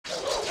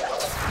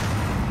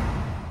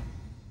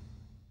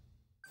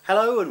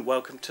Hello and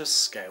welcome to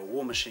Scale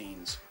War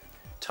Machines.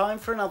 Time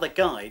for another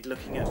guide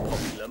looking at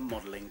popular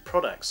modelling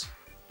products.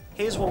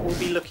 Here's what we'll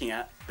be looking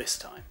at this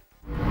time.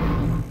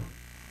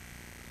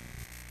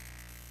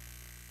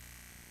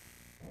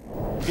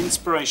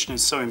 Inspiration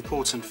is so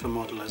important for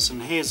modellers,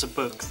 and here's a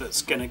book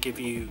that's going to give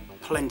you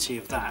plenty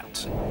of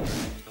that.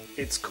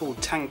 It's called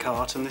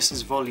Tankart, and this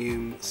is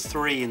volume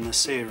 3 in the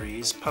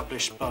series,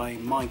 published by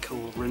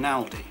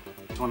Rinaldi,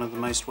 one of the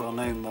most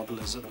well-known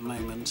modellers at the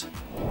moment.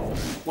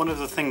 One of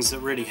the things that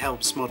really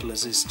helps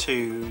modellers is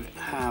to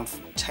have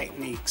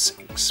techniques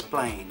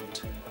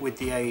explained with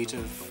the aid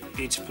of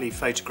beautifully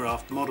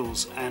photographed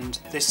models, and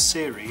this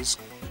series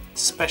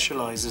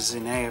specialises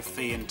in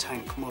AFV and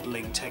tank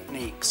modelling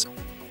techniques.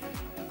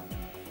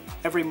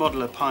 Every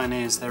modeller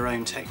pioneers their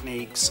own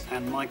techniques,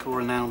 and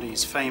Rinaldi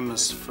is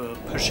famous for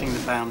pushing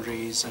the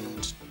boundaries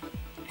and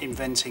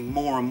inventing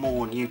more and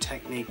more new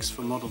techniques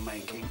for model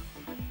making.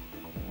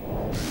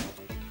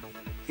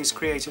 He's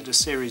created a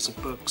series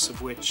of books,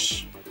 of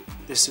which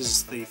this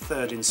is the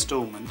 3rd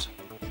instalment,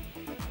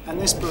 and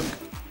this book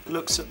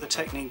looks at the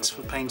techniques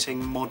for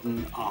painting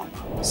modern armour.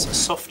 It's a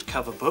soft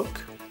cover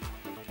book.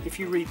 If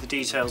you read the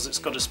details, it's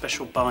got a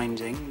special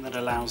binding that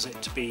allows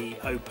it to be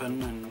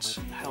open and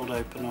held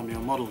open on your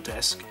model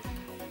desk.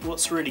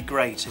 What's really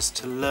great is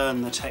to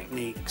learn the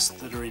techniques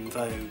that are in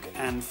vogue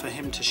and for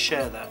him to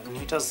share that, and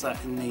he does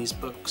that in these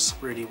books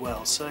really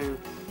well. So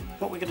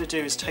what we're going to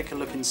do is take a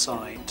look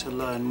inside to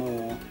learn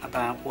more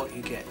about what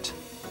you get.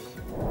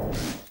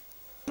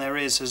 There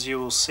is, as you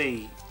will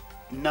see,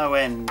 no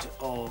end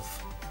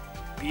of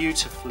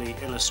beautifully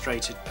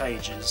illustrated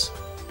pages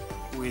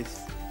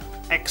with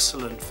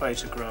excellent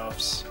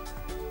photographs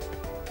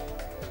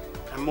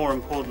and, more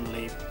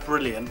importantly,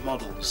 brilliant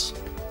models.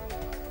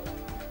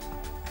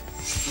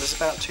 There's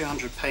about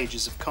 200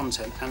 pages of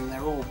content, and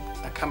they're all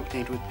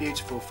accompanied with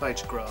beautiful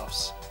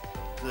photographs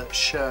that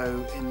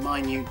show in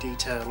minute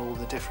detail all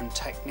the different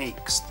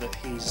techniques that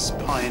he's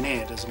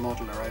pioneered as a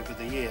modeller over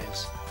the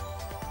years.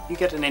 You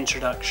get an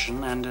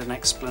introduction and an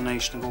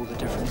explanation of all the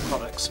different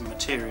products and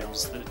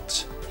materials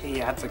that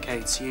he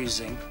advocates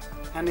using,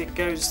 and it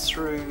goes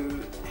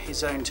through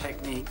his own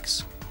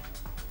techniques.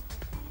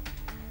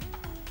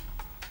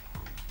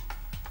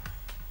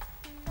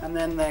 And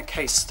then they're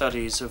case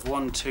studies of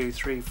 1, 2,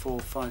 3, 4,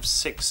 5,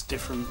 6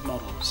 different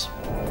models.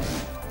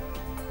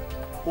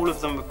 All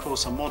of them, of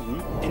course, are modern.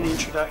 In the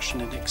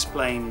introduction, it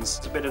explains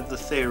a bit of the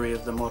theory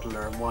of the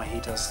modeller and why he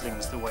does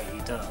things the way he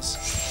does.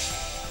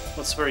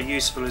 What's very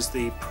useful is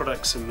the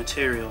products and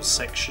materials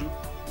section,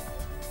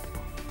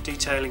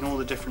 detailing all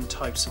the different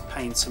types of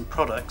paints and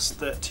products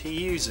that he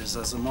uses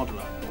as a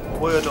modeller.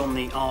 Word on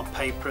the art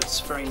paper,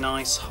 it's very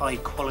nice, high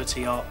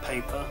quality art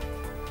paper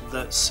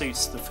that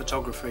suits the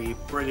photography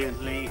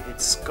brilliantly.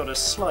 It's got a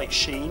slight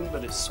sheen,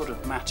 but it's sort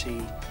of matte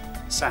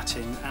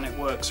satin, and it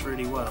works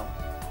really well.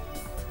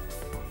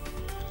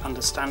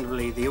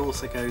 Understandably, the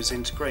author goes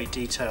into great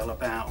detail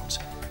about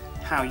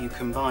how you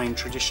combine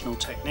traditional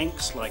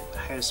techniques like the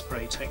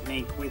hairspray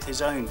technique with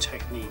his own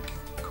technique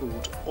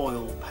called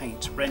oil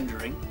paint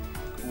rendering,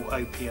 or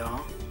OPR,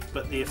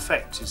 but the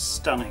effect is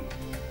stunning.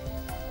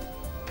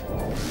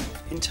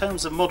 In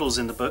terms of models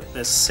in the book,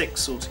 there's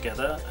 6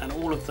 altogether, and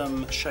all of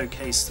them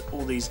showcase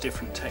all these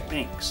different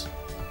techniques.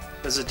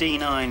 There's a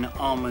D9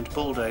 armoured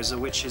bulldozer,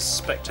 which is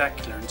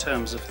spectacular in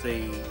terms of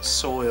the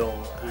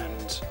soil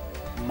and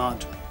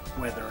mud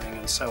weathering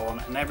and so on,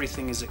 and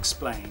everything is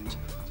explained.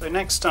 So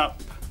next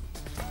up,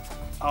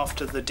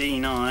 after the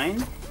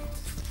D9,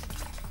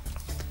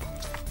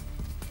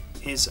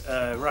 is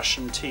a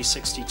Russian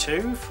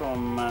T-62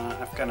 from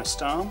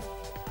Afghanistan.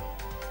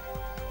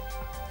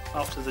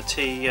 After the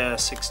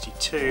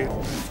T-62,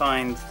 we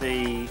find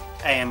the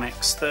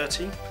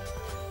AMX-30.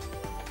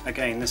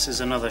 Again, this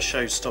is another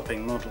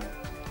show-stopping model.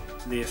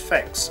 The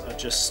effects are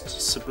just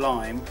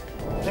sublime.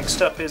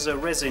 Next up is a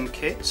resin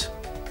kit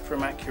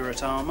from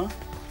Accurate Armour.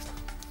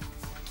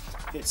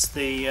 It's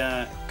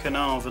the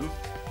Carnarvon.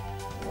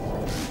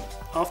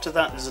 After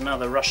that, there's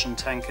another Russian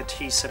tanker,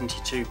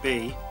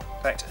 T-72B.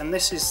 And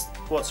this is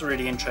what's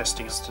really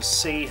interesting, is to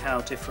see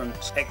how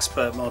different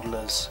expert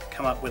modelers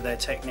come up with their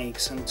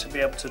techniques and to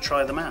be able to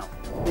try them out.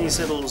 These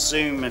little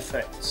zoom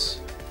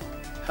effects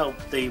help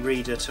the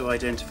reader to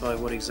identify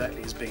what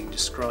exactly is being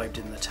described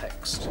in the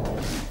text.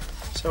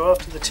 So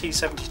after the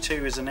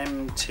T-72 is an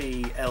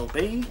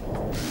MTLB.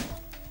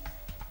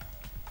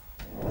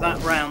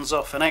 That rounds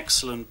off an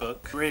excellent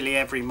book. Really,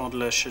 every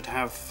modeller should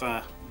have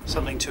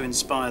something to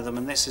inspire them,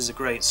 and this is a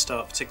great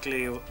start,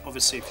 particularly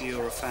obviously if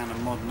you're a fan of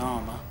modern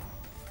armour.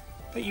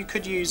 But you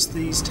could use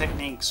these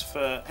techniques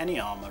for any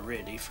armour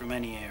really, from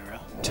any era.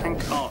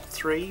 Tankart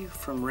 3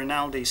 from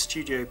Rinaldi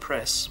Studio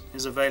Press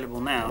is available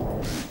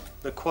now.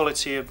 The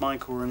quality of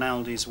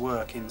Rinaldi's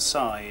work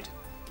inside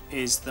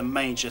is the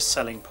major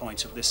selling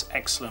point of this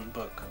excellent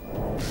book.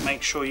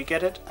 Make sure you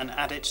get it and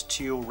add it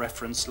to your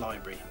reference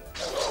library.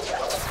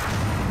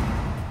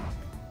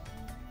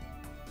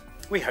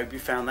 We hope you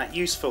found that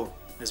useful.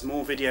 There's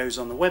more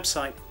videos on the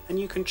website, and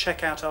you can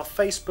check out our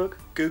Facebook,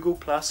 Google+,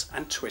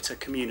 and Twitter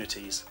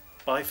communities.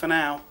 Bye for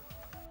now.